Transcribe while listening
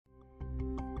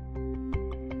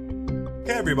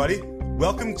Hey everybody,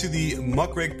 welcome to the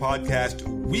Muckrake Podcast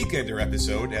Weekender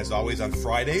episode. As always on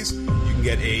Fridays, you can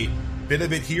get a bit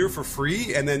of it here for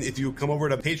free, and then if you come over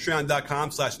to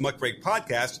patreon.com/Muckrake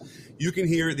Podcast, you can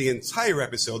hear the entire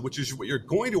episode, which is what you're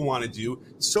going to want to do.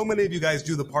 So many of you guys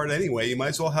do the part anyway, you might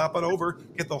as well hop on over,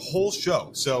 get the whole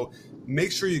show. So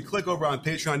make sure you click over on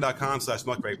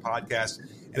patreon.com/Muckrake Podcast.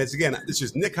 And it's again, this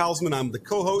is Nick Hausman. I'm the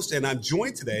co-host, and I'm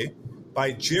joined today by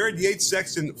Jared Yates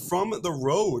Sexton from the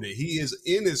road. He is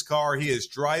in his car. He is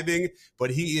driving,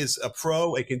 but he is a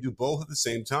pro and can do both at the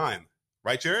same time.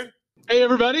 Right, Jared? Hey,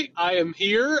 everybody. I am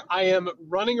here. I am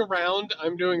running around.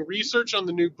 I'm doing research on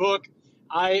the new book.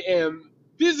 I am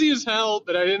busy as hell,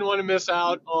 but I didn't want to miss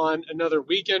out on another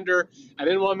Weekender. I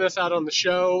didn't want to miss out on the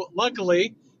show.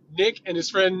 Luckily, Nick and his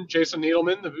friend Jason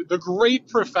Needleman, the great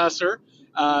professor,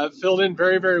 filled in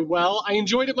very, very well. I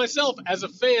enjoyed it myself as a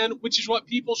fan, which is what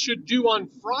people should do on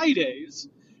Fridays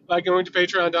by going to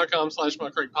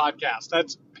patreon.com/Muckrake Podcast.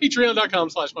 That's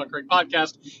patreon.com/Muckrake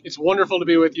Podcast. It's wonderful to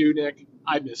be with you, Nick.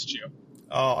 I missed you.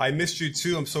 Oh, I missed you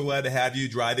too. I'm so glad to have you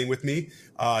driving with me.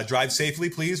 Drive safely,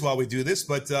 please, while we do this.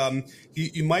 But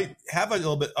you might have a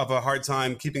little bit of a hard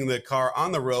time keeping the car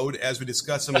on the road as we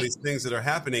discuss some of these things that are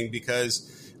happening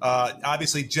because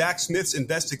obviously Jack Smith's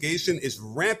investigation is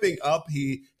ramping up.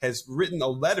 He has written a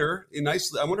letter. I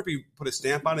wonder if he put a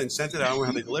stamp on it and sent it. I don't know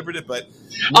how they delivered it, but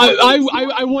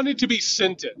I want it to be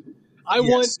scented. I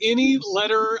want any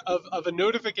letter of a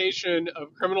notification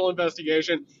of criminal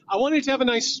investigation. I want it to have a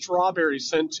nice strawberry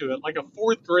scent to it, like a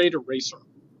fourth grade eraser.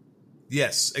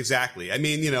 Yes, exactly. I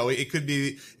mean, it could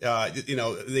be,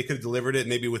 they could have delivered it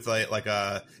maybe with like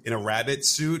in a rabbit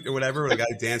suit or whatever, with a guy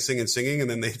dancing and singing, and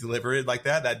then they deliver it like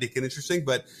that. That'd be interesting.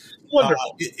 But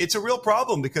it's a real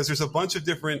problem because there's a bunch of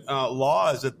different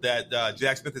laws that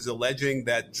Jack Smith is alleging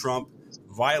that Trump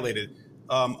violated.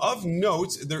 Of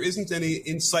note, there isn't any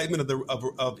incitement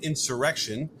of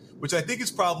insurrection, which I think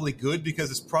is probably good because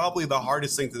it's probably the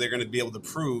hardest thing that they're going to be able to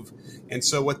prove. And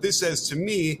so what this says to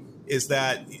me is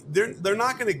that they're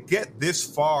not going to get this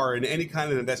far in any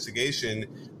kind of investigation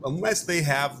unless they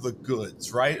have the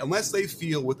goods, right? Unless they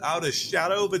feel without a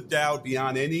shadow of a doubt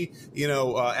beyond any,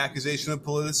 accusation of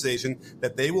politicization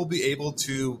that they will be able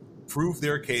to prove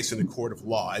their case in a court of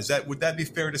law. Would that be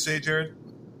fair to say, Jared?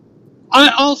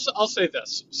 I'll say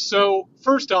this. So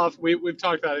first off, we've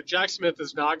talked about it. Jack Smith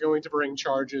is not going to bring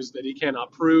charges that he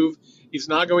cannot prove. He's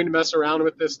not going to mess around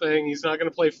with this thing. He's not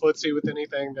going to play footsie with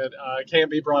anything that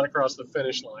can't be brought across the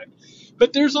finish line.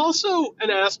 But there's also an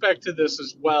aspect to this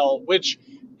as well, which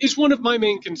is one of my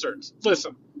main concerns.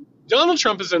 Listen, Donald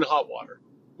Trump is in hot water.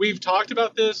 We've talked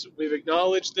about this. We've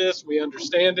acknowledged this. We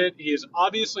understand it. He has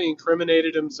obviously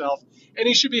incriminated himself, and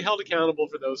he should be held accountable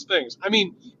for those things. I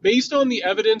mean, based on the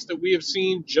evidence that we have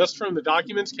seen just from the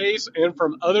documents case and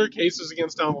from other cases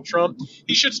against Donald Trump,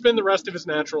 he should spend the rest of his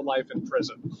natural life in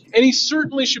prison. And he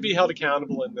certainly should be held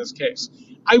accountable in this case.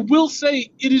 I will say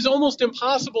it is almost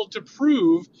impossible to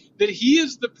prove that he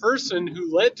is the person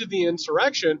who led to the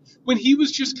insurrection when he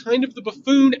was just kind of the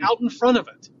buffoon out in front of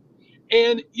it.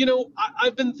 And,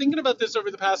 I've been thinking about this over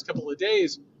the past couple of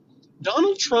days.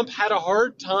 Donald Trump had a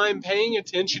hard time paying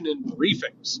attention in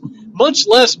briefings, much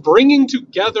less bringing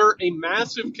together a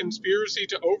massive conspiracy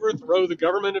to overthrow the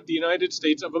government of the United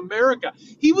States of America.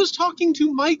 He was talking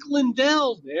to Mike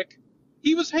Lindell, Nick.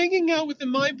 He was hanging out with the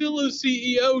MyPillow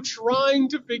CEO trying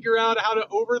to figure out how to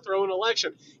overthrow an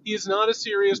election. He is not a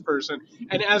serious person.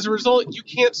 And as a result, you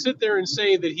can't sit there and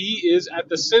say that he is at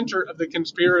the center of the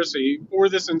conspiracy or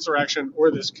this insurrection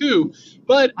or this coup.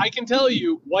 But I can tell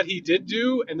you what he did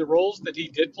do and the roles that he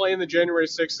did play in the January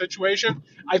 6th situation.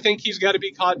 I think he's got to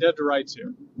be caught dead to rights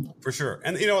here. For sure.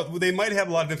 And, they might have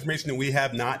a lot of information that we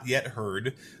have not yet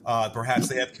heard. Perhaps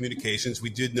they have communications.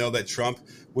 We did know that Trump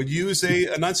would use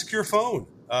an unsecure phone.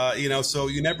 So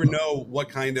you never know what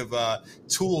kind of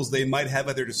tools they might have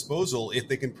at their disposal if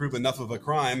they can prove enough of a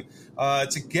crime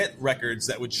to get records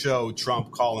that would show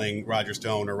Trump calling Roger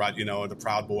Stone or, the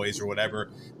Proud Boys or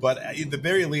whatever. But at the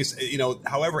very least,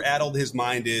 however addled his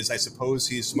mind is, I suppose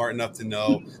he's smart enough to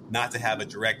know not to have a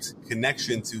direct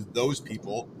connection to those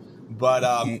people. But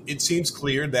it seems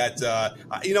clear that,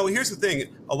 here's the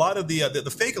thing. A lot of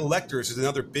the fake electors is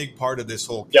another big part of this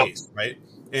whole case, right?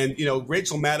 And,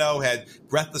 Rachel Maddow had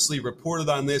breathlessly reported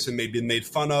on this and been made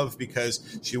fun of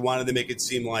because she wanted to make it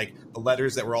seem like the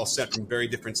letters that were all sent from very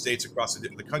different states across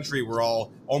the country were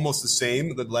all almost the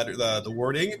same, the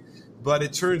wording. But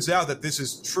it turns out that this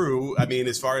is true,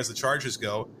 as far as the charges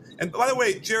go. And by the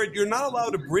way, Jared, you're not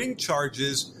allowed to bring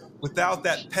charges without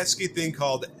that pesky thing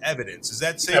called evidence. Is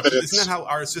that safe? Evidence. Isn't that how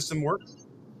our system works?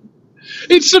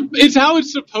 It's how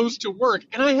it's supposed to work.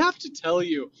 And I have to tell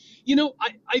you,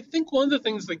 I think one of the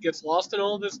things that gets lost in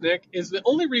all of this, Nick, is the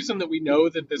only reason that we know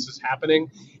that this is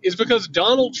happening is because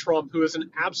Donald Trump, who is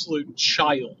an absolute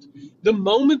child, the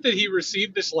moment that he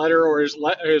received this letter, or his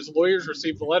lawyers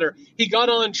received the letter, he got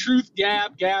on Truth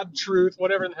Gab Truth,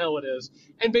 whatever the hell it is,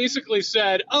 and basically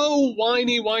said, oh,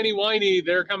 whiny,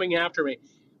 they're coming after me.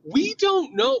 We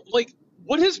don't know,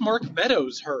 what has Mark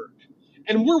Meadows heard?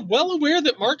 And we're well aware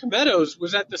that Mark Meadows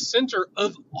was at the center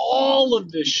of all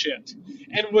of this shit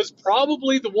and was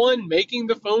probably the one making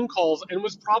the phone calls and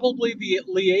was probably the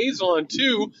liaison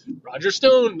to Roger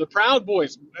Stone, the Proud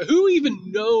Boys. Who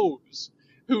even knows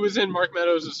who was in Mark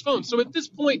Meadows' phone? So at this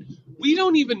point, we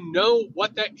don't even know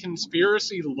what that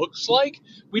conspiracy looks like.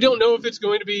 We don't know if it's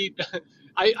going to be...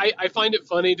 I find it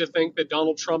funny to think that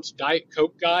Donald Trump's Diet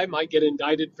Coke guy might get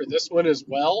indicted for this one as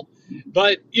well.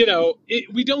 But,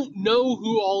 we don't know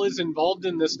who all is involved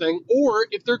in this thing or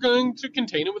if they're going to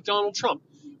contain it with Donald Trump.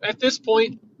 At this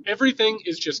point, everything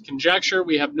is just conjecture.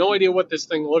 We have no idea what this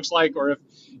thing looks like or if,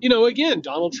 again,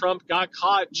 Donald Trump got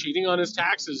caught cheating on his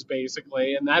taxes,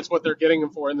 basically, and that's what they're getting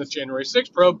him for in this January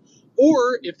 6th probe,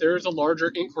 or if there's a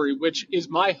larger inquiry, which is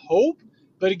my hope.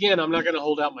 But again, I'm not going to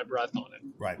hold out my breath on it.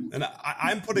 Right. And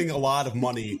I'm putting a lot of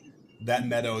money that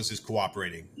Meadows is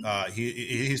cooperating.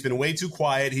 He's been way too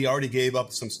quiet. He already gave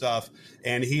up some stuff,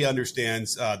 and he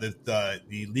understands the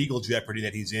legal jeopardy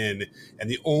that he's in, and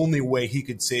the only way he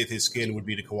could save his skin would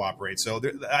be to cooperate. So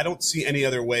I don't see any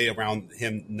other way around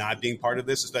him not being part of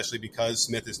this, especially because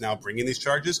Smith is now bringing these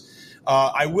charges.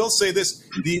 I will say this,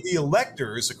 the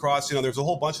electors across, there's a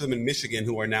whole bunch of them in Michigan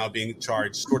who are now being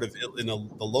charged sort of in the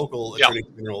local attorney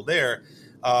general there.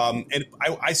 And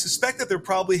I suspect that there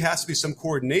probably has to be some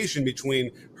coordination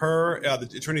between her, the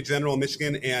Attorney General of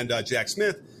Michigan, and Jack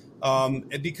Smith,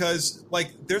 because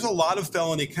there's a lot of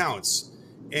felony counts,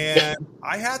 and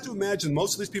I have to imagine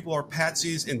most of these people are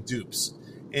patsies and dupes,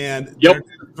 and they're going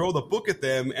to throw the book at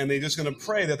them, and they're just going to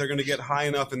pray that they're going to get high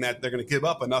enough and that they're going to give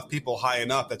up enough people high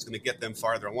enough that's going to get them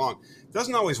farther along. It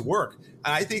doesn't always work.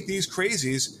 And I think these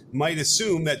crazies might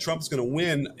assume that Trump's going to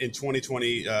win in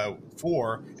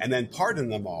 2024 and then pardon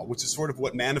them all, which is sort of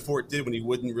what Manafort did when he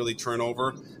wouldn't really turn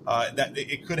over. That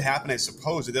it could happen, I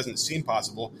suppose. It doesn't seem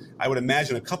possible. I would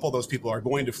imagine a couple of those people are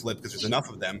going to flip because there's enough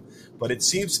of them. But it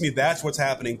seems to me that's what's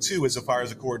happening, too, as far as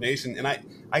the coordination. And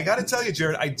I got to tell you,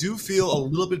 Jared, I do feel a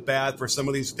little bit bad for some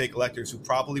of these fake electors who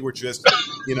probably were just,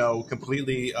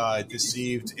 completely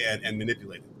deceived and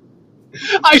manipulated.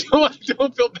 I don't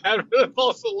feel bad for the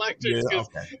false electors because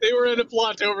they were in a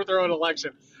plot to overthrow an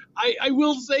election. I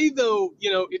will say, though,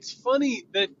 it's funny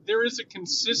that there is a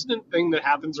consistent thing that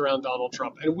happens around Donald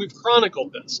Trump, and we've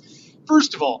chronicled this.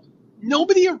 First of all,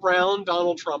 nobody around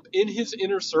Donald Trump in his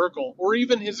inner circle or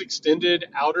even his extended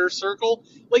outer circle,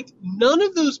 none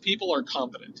of those people are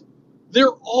competent.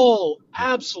 They're all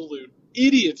absolute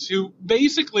idiots who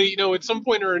basically, at some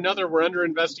point or another were under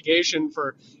investigation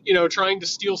for, trying to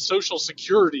steal Social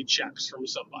Security checks from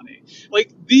somebody.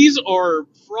 These are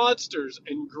fraudsters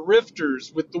and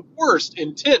grifters with the worst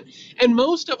intent. And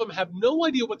most of them have no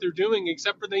idea what they're doing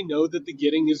except for they know that the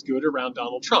getting is good around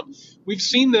Donald Trump. We've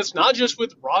seen this not just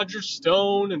with Roger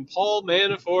Stone and Paul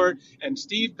Manafort and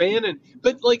Steve Bannon,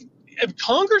 but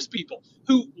Congress people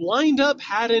who lined up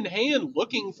hat in hand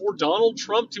looking for Donald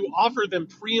Trump to offer them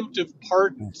preemptive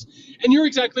pardons. And you're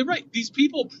exactly right. These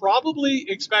people probably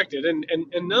expected, and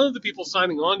none of the people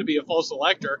signing on to be a false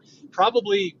elector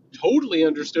probably totally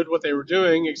understood what they were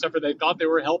doing, except for they thought they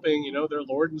were helping, their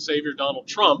Lord and Savior Donald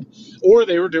Trump, or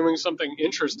they were doing something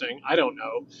interesting. I don't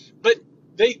know. But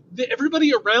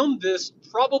everybody around this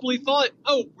probably thought,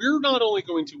 oh, we're not only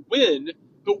going to win,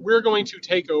 but we're going to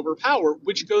take over power,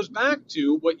 which goes back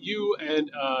to what you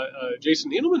and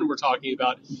Jason Needleman were talking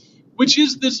about, which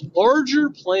is this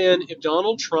larger plan if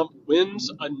Donald Trump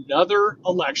wins another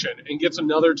election and gets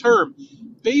another term.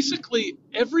 Basically,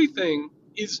 everything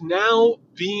is now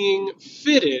being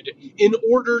fitted in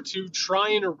order to try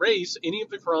and erase any of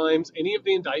the crimes, any of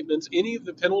the indictments, any of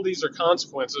the penalties or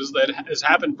consequences that has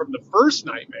happened from the first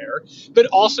nightmare, but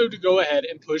also to go ahead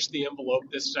and push the envelope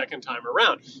this second time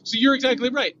around. So you're exactly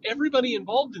right. Everybody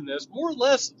involved in this more or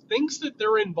less thinks that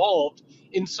they're involved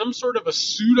in some sort of a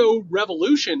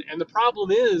pseudo-revolution. And the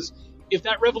problem is, if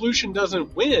that revolution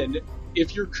doesn't win,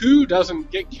 if your coup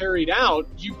doesn't get carried out,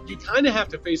 you kind of have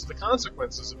to face the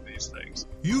consequences of these things.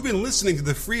 You've been listening to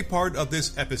the free part of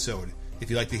this episode. If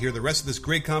you'd like to hear the rest of this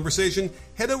great conversation,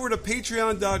 head over to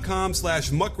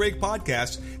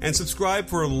patreon.com/muckrakepodcast and subscribe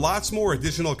for lots more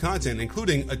additional content,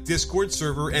 including a Discord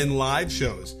server and live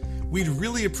shows. We'd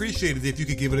really appreciate it if you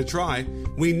could give it a try.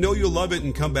 We know you'll love it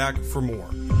and come back for more.